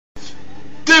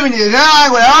Living is I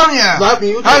will own you. How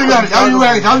you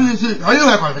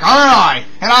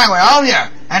and I will own you.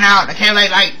 And now the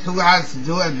candidate like who has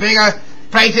bigger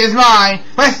place is mine.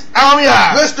 Miss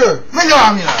Omnia. Mr.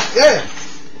 Omnia. Yeah.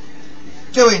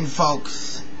 Doing,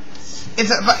 folks. It's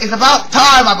about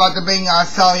time about to bring our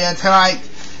show here tonight.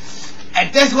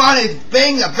 And this one is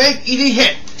being a big easy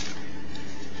hit.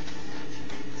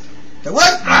 The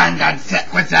worst plan that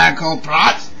set with called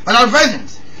plots but our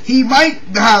vengeance. He might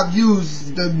have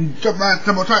used the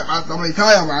triple threat by somebody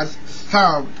told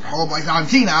by John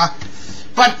Cena,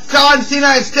 but John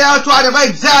Cena is still trying to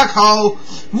make Jericho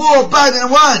more better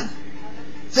than one.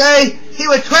 See, he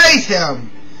betrays him,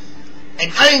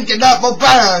 and ain't enough more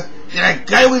better than a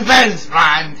great revenge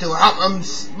plan to help him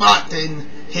smarten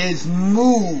his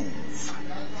move.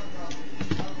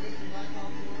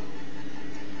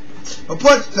 But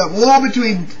puts the war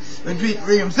between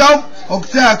himself and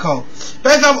Jericho.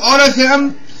 Bishop orders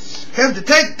him to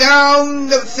take down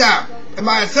the Sam. And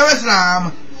by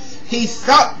SummerSlam, he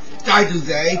stopped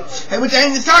Tuesday and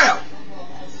retained the title.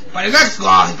 But the next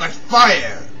law, he got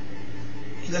fired.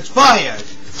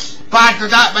 But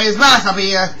that by his master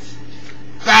here,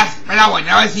 but I would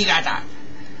never see that.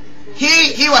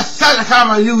 He was such a kind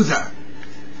of a user.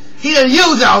 He's a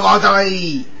user of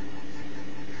WWE.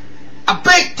 A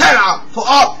big turnout for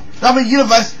all the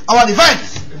universe of our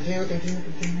events. Continue.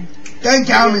 Then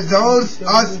count is those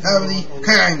us family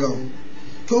triangle.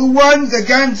 2 ones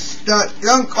against the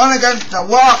one against the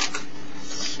Walk,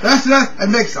 Wrestler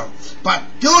and Mixer. But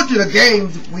due to the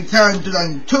games we turned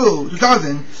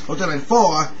 2000 or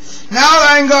 2004, now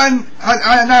I'm going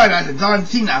another John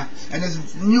Cena and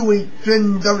his newly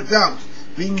trimmed out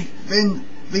being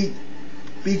the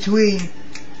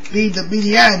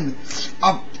end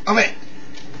of it.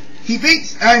 He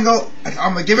beats Angle at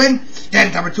Armageddon,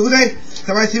 then Summer Tuesday,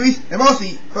 Survivor Series, and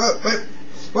mostly,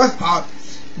 first part,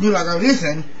 New Like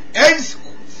Revolution, and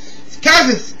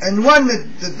Kansas, and won the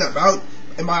bout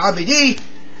in my RBD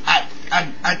at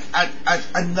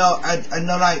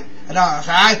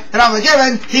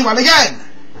Armageddon, he won again.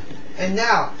 And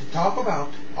now, to talk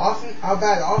about how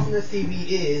bad AwesomenessTV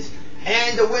is,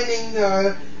 and the winning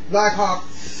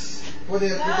Blackhawks for the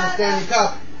Stanley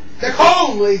Cup, they're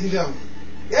home, ladies and gentlemen.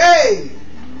 Yay!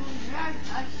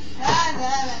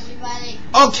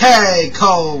 Okay,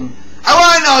 Cole. I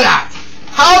want to know that.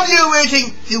 How do you really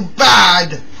think you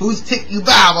bad? Who's think you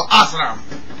bad for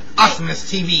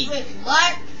AwesomenessTV? Wait,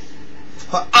 what?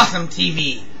 For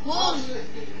AwesomenessTV. Who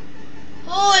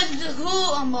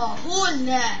is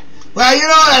that? Well, you know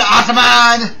that Awesome.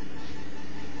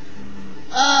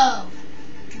 Oh,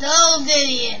 those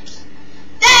idiots.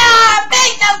 They are a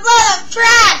big full of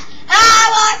trash.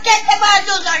 I want to get them out of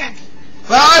 2 seconds.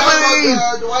 Well, I believe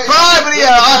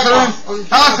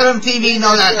AwesomenessTV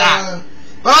knows that.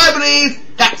 But I believe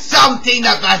that something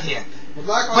that's back here.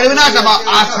 But we're not about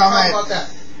Awesome.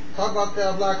 Talk about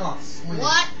the Blackhawks.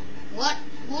 What?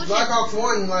 Blackhawks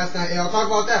won last night. Yeah, I'll talk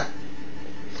about that.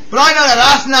 But I know that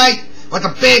last night was a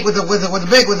big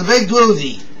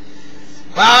doozy.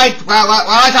 I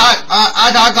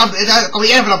thought it was going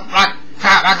to be in for the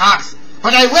Blackhawks.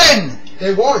 But they win.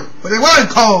 They won. But they won,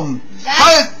 Combe.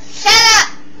 Shut up!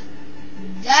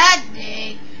 That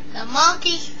day, the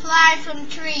monkeys fly from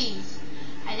trees.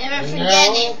 I never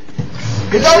forget it.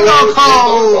 You don't know,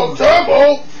 Combe.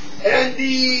 Turbo and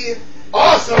the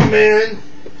Awesome Man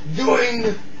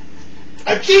doing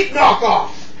a cheap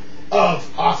knockoff of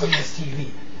AwesomenessTV.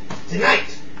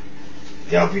 Tonight,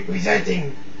 they'll be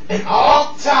presenting an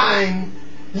all-time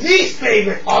least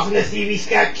favorite AwesomenessTV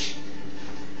sketch.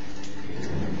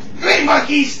 3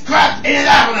 monkeys trapped in an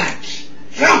avalanche.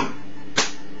 Film.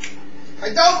 I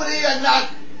don't believe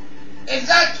it's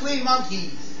not 3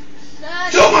 monkeys.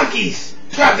 2 monkeys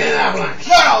trapped in an avalanche.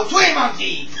 No, 3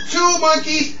 monkeys. 2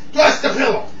 monkeys plus the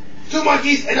pillow. 2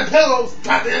 monkeys and the pillow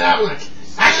trapped in an avalanche.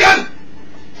 Action!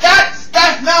 That's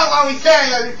not what we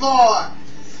said before.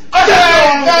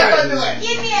 Okay,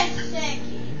 Give me a second.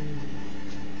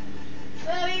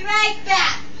 We'll be right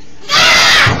back.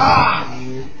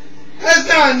 That's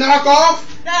not a knockoff.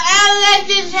 The avalanche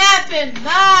just happened.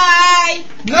 Bye.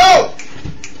 No.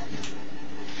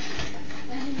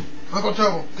 Uncle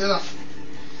Turbo, get up.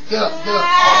 Get up. Oh,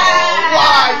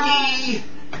 why me?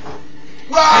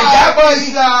 Why? And that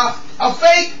was a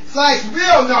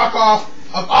fake/real knockoff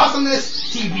of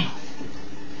AwesomenessTV.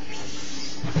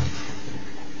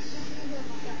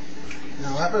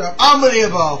 Now wrap it up.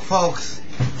 Unbelievable, folks.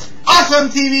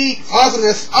 AwesomenessTV.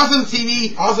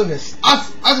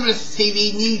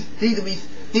 AwesomenessTV needs to be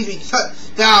shut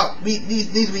down.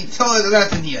 Needs to be told a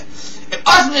lesson here. If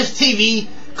AwesomenessTV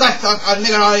got a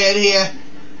nigger on in here,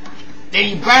 then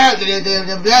you better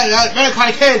call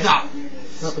the kids out.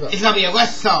 It's gonna be a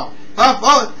whistle.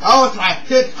 Oh, it's my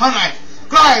kids tonight.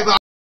 Cry about